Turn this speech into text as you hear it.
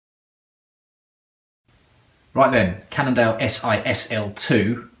Right then, Cannondale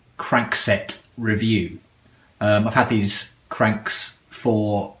SiSL2 crankset review. I've had these cranks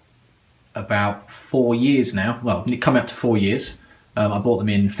for about 4 years now. Well, coming up to 4 years. I bought them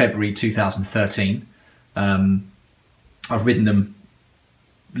in February 2013. I've ridden them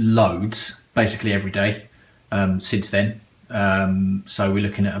loads, basically every day since then. So we're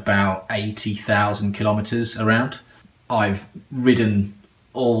looking at about 80,000 kilometers around. I've ridden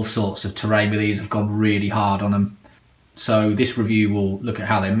all sorts of terrain with these. I've gone really hard on them. So this review will look at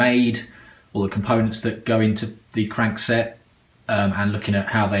how they're made, all the components that go into the crankset, and looking at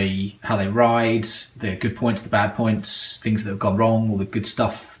how they ride, the good points, the bad points, things that have gone wrong, all the good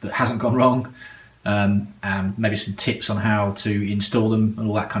stuff that hasn't gone wrong, and maybe some tips on how to install them and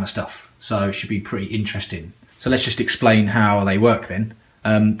all that kind of stuff. So it should be pretty interesting. So let's just explain how they work then.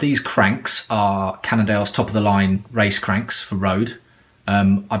 These cranks are Cannondale's top of the line race cranks for road.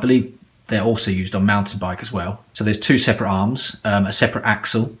 I believe they're also used on mountain bike as well. So there's two separate arms, a separate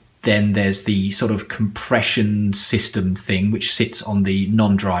axle. Then there's the sort of compression system thing, which sits on the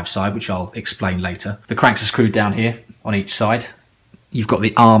non-drive side, which I'll explain later. The cranks are screwed down here on each side. You've got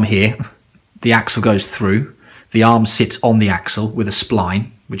the arm here. The axle goes through. The arm sits on the axle with a spline,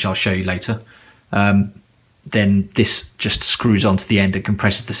 which I'll show you later. Then this just screws onto the end and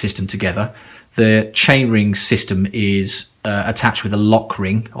compresses the system together. The chainring system is attached with a lock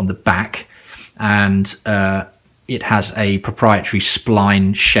ring on the back, and it has a proprietary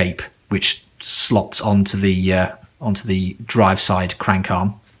spline shape which slots onto the drive side crank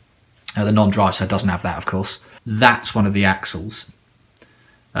arm. The non-drive side doesn't have that, of course. That's one of the axles.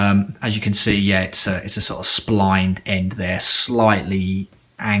 As you can see, yeah, it's a sort of splined end there, slightly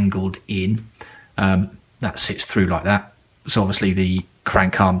angled in. That sits through like that. So obviously the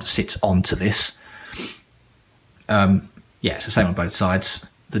crank arm sits onto this. Yeah, it's the same on both sides.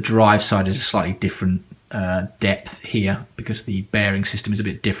 The drive side is a slightly different depth here because the bearing system is a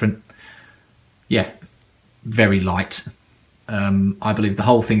bit different. Yeah, very light. I believe the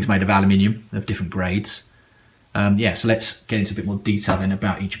whole thing's made of aluminium of different grades. Yeah, so let's get into a bit more detail then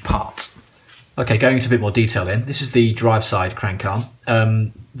about each part. Okay, going into a bit more detail then. This is the drive side crank arm.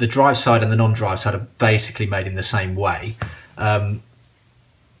 The drive side and the non-drive side are basically made in the same way.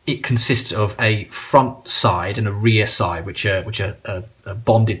 It consists of a front side and a rear side, which are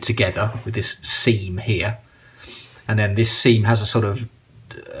bonded together with this seam here. And then this seam has a sort of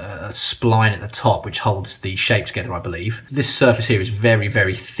spline at the top, which holds the shape together, I believe. This surface here is very,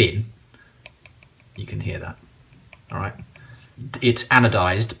 very thin. You can hear that. All right. It's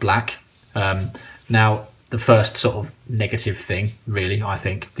anodized black. Now, the first sort of negative thing, really, I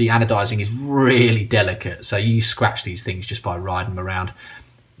think, the anodizing is really delicate. So you scratch these things just by riding them around.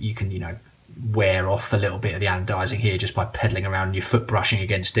 You can, you know, wear off a little bit of the anodizing here just by pedaling around and your foot brushing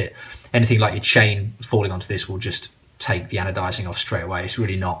against it. Anything like your chain falling onto this will just take the anodizing off straight away. It's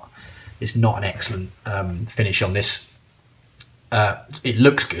really not, it's not an excellent finish on this. It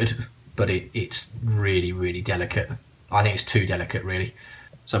looks good, but it's really, really delicate. I think it's too delicate, really.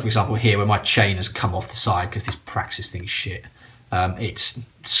 So for example here, where my chain has come off the side because this Praxis thing's shit, it's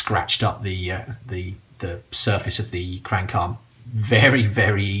scratched up the surface of the crank arm very,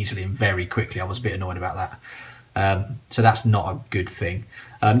 very easily and very quickly. I was a bit annoyed about that. So that's not a good thing.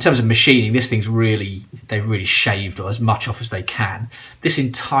 In terms of machining, this thing's really, they've really shaved as much off as they can. This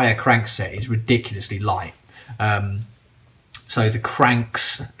entire crankset is ridiculously light. So the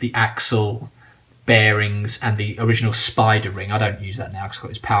cranks, the axle, bearings, and the original spider ring, I don't use that now because I've got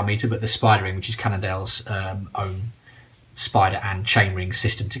this power meter, but the spider ring, which is Cannondale's own spider and chainring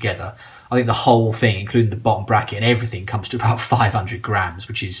system together, I think the whole thing, including the bottom bracket and everything, comes to about 500 grams,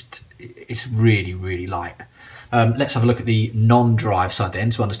 which is, it's really, really light. Let's have a look at the non-drive side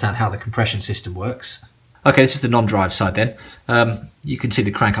then to understand how the compression system works. Okay, this is the non-drive side then. You can see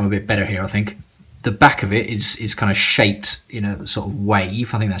the crank arm a bit better here, I think. The back of it is kind of shaped in a sort of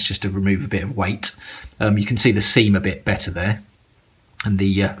wave. I think that's just to remove a bit of weight. You can see the seam a bit better there, and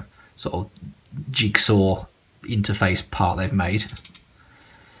the sort of jigsaw interface part they've made.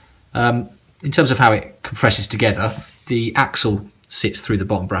 In terms of how it compresses together, the axle sits through the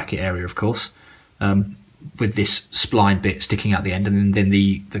bottom bracket area, of course, with this spline bit sticking out the end, and then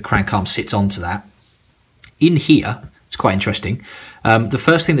the crank arm sits onto that. In here, it's quite interesting. The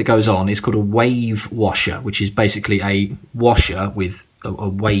first thing that goes on is called a wave washer, which is basically a washer with a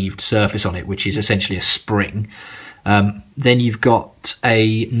waved surface on it, which is essentially a spring. Then you've got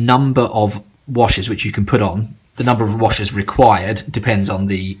a number of washers which you can put on. The number of washers required depends on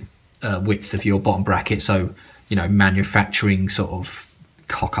the width of your bottom bracket. So, you know, manufacturing sort of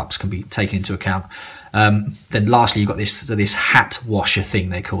cock-ups can be taken into account. Then lastly, you've got this hat washer thing,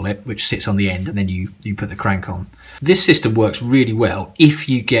 they call it, which sits on the end, and then you put the crank on. This system works really well if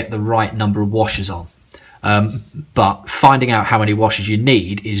you get the right number of washers on. But finding out how many washers you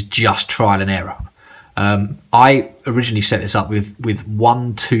need is just trial and error. I originally set this up with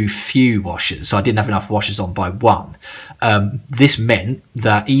one too few washers, so I didn't have enough washers on by one. This meant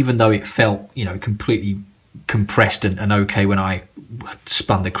that even though it felt, you know, completely compressed and okay when I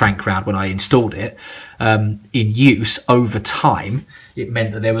spun the crank round when I installed it, in use over time, it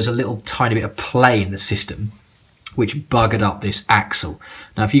meant that there was a little tiny bit of play in the system, which buggered up this axle.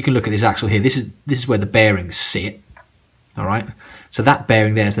 Now, if you can look at this axle here, this is where the bearings sit. All right, so that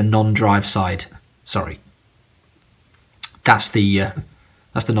bearing there is the non-drive side. Sorry, that's the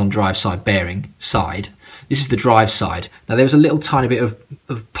non-drive side bearing side. This is the drive side. Now, there was a little tiny bit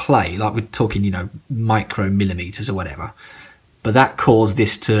of play, like we're talking, you know, micromillimeters or whatever. But that caused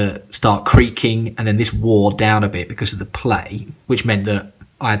this to start creaking, and then this wore down a bit because of the play, which meant that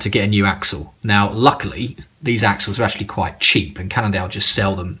I had to get a new axle. Now, luckily, these axles are actually quite cheap, and Cannondale just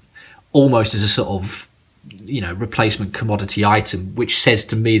sell them almost as a sort of, you know, replacement commodity item, which says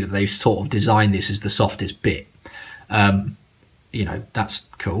to me that they've sort of designed this as the softest bit. You know, that's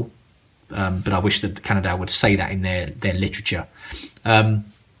cool. But I wish that Cannondale would say that in their literature.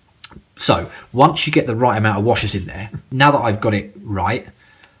 So once you get the right amount of washers in there, now that I've got it right,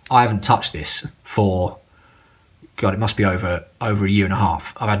 I haven't touched this for, God, it must be over a year and a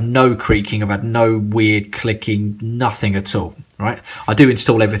half. I've had no creaking, I've had no weird clicking, nothing at all. Right? I do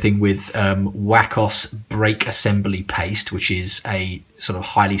install everything with Wacos brake assembly paste, which is a sort of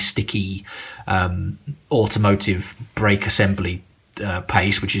highly sticky automotive brake assembly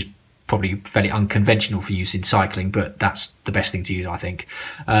paste, which is probably fairly unconventional for use in cycling, but that's the best thing to use, I think.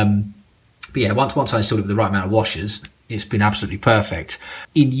 But yeah, once I installed it with the right amount of washers, it's been absolutely perfect.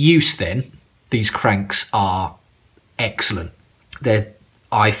 In use then, these cranks are excellent. They're,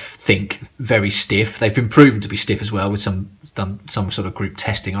 I think, very stiff. They've been proven to be stiff as well with some sort of group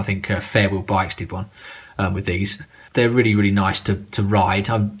testing. I think Fairwheel Bikes did one with these. They're really, really nice to ride.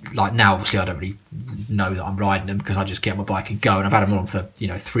 I'm like, now obviously I don't really know that I'm riding them because I just get on my bike and go, and I've had them on for, you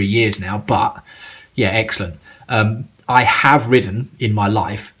know, 3 years now. But yeah, excellent. I have ridden in my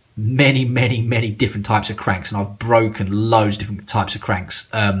life many, many, many different types of cranks, and I've broken loads of different types of cranks,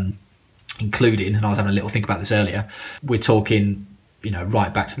 including, and I was having a little think about this earlier, we're talking, you know,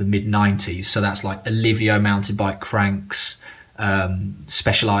 right back to the mid-90s. So that's like Alivio mountain bike cranks,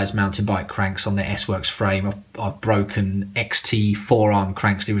 Specialized mountain bike cranks on the S-Works frame. I've broken XT forearm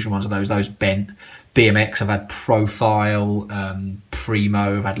cranks, the original ones of those bent. BMX, I've had Profile,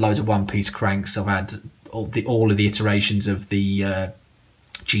 Primo, I've had loads of one-piece cranks. I've had all of the iterations of the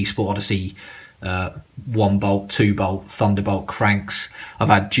G-Sport Odyssey 1-bolt, 2-bolt, Thunderbolt cranks. I've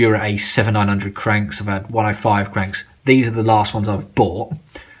had Dura Ace 7900 cranks. I've had 105 cranks. These are the last ones I've bought,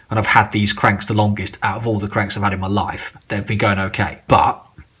 and I've had these cranks the longest out of all the cranks I've had in my life. They've been going okay, but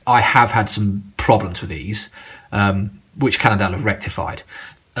I have had some problems with these, which Cannondale have rectified.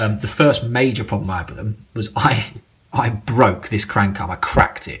 The first major problem I had with them was I broke this crank arm. I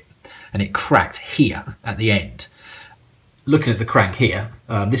cracked it, and it cracked here at the end. Looking at the crank here,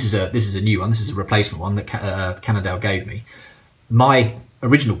 this is a new one. This is a replacement one that Cannondale gave me. My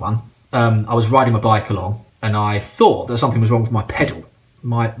original one, I was riding my bike along, and I thought that something was wrong with my pedal.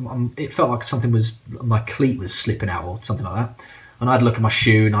 It felt like my cleat was slipping out or something like that. And I'd look at my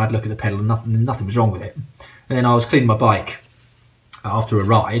shoe and I'd look at the pedal, and nothing was wrong with it. And then I was cleaning my bike after a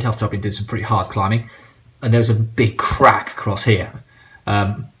ride, after I'd been doing some pretty hard climbing, and there was a big crack across here.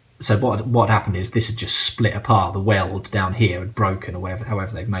 So what happened is this had just split apart. The weld down here had broken, or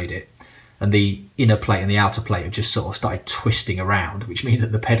however they've made it, and the inner plate and the outer plate had just sort of started twisting around, which means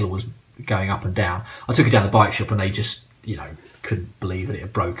that the pedal was going up and down. I took it down to the bike shop, and they just, you know, couldn't believe that it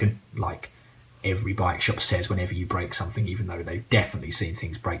had broken, like every bike shop says whenever you break something, even though they've definitely seen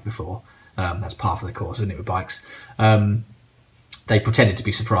things break before. That's part of the course, isn't it, with bikes? They pretended to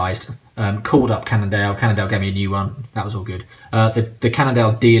be surprised, called up Cannondale. Cannondale gave me a new one. That was all good. The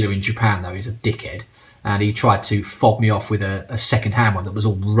Cannondale dealer in Japan, though, is a dickhead, and he tried to fob me off with a second-hand one that was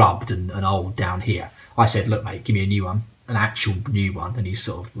all rubbed and old down here. I said, look, mate, give me a new one, an actual new one, and he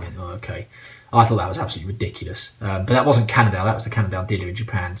sort of went, oh, okay. I thought that was absolutely ridiculous. But that wasn't Cannondale, that was the Cannondale dealer in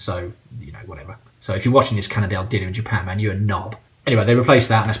Japan, so, you know, whatever. So if you're watching this Cannondale dealer in Japan, man, you're a knob. Anyway, they replaced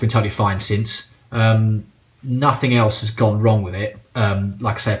that, and that's been totally fine since. Nothing else has gone wrong with it,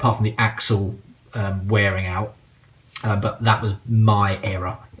 like I say, apart from the axle wearing out. But that was my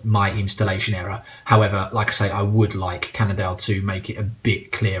error, my installation error. However, like I say, I would like Cannondale to make it a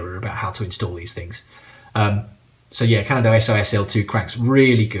bit clearer about how to install these things. So yeah, Cannondale SiSL2 cranks,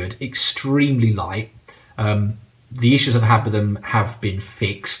 really good, extremely light. The issues I've had with them have been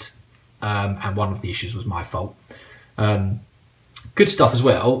fixed, and one of the issues was my fault. Good stuff as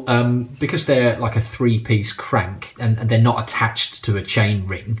well, because they're like a 3-piece crank and they're not attached to a chain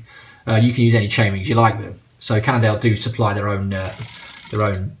ring. You can use any chain rings you like with them. So Cannondale do supply their own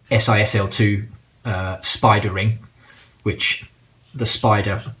SiSL2 spider ring, which the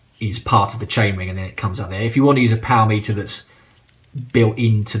spider is part of the chain ring and then it comes out there. If you want to use a power meter that's built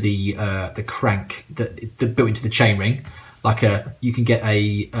into the crank, that built into the chain ring, like you can get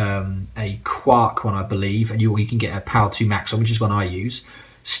a Quark one, I believe, and you can get a Power 2 Max one, which is one I use.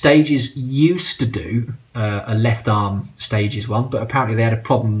 Stages used to do a left arm Stages one, but apparently they had a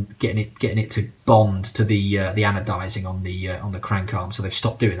problem getting it to bond to the anodizing on the crank arm, so they've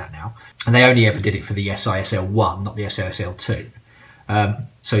stopped doing that now. And they only ever did it for the SiSL1, not the SiSL2.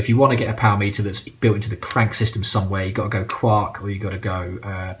 So if you want to get a power meter that's built into the crank system somewhere, you've got to go Quark or you've got to go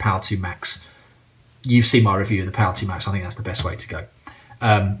Power 2 Max. You've seen my review of the Power 2 Max. I think that's the best way to go.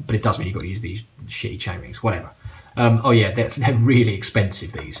 But it does mean you've got to use these shitty chain rings, whatever. Oh yeah, they're really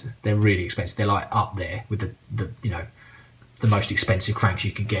expensive. They're really expensive. They're like up there with the most expensive cranks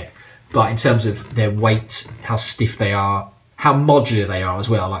you can get. But in terms of their weight, how stiff they are, how modular they are as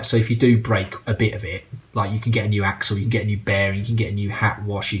well. Like, so if you do break a bit of it, like you can get a new axle, you can get a new bearing, you can get a new hat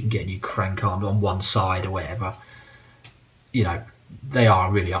wash, you can get a new crank arm on one side or whatever. You know, they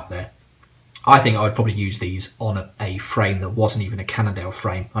are really up there. I think I would probably use these on a frame that wasn't even a Cannondale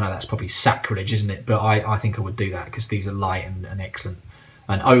frame. I know that's probably sacrilege, isn't it? But I think I would do that because these are light and excellent.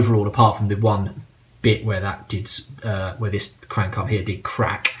 And overall, apart from the one bit where where this crank arm here did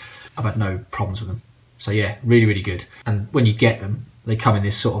crack, I've had no problems with them. So yeah, really, really good. And when you get them, they come in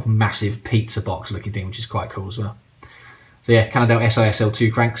this sort of massive pizza box looking thing, which is quite cool as well. So yeah, Cannondale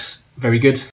SiSL2 cranks, very good.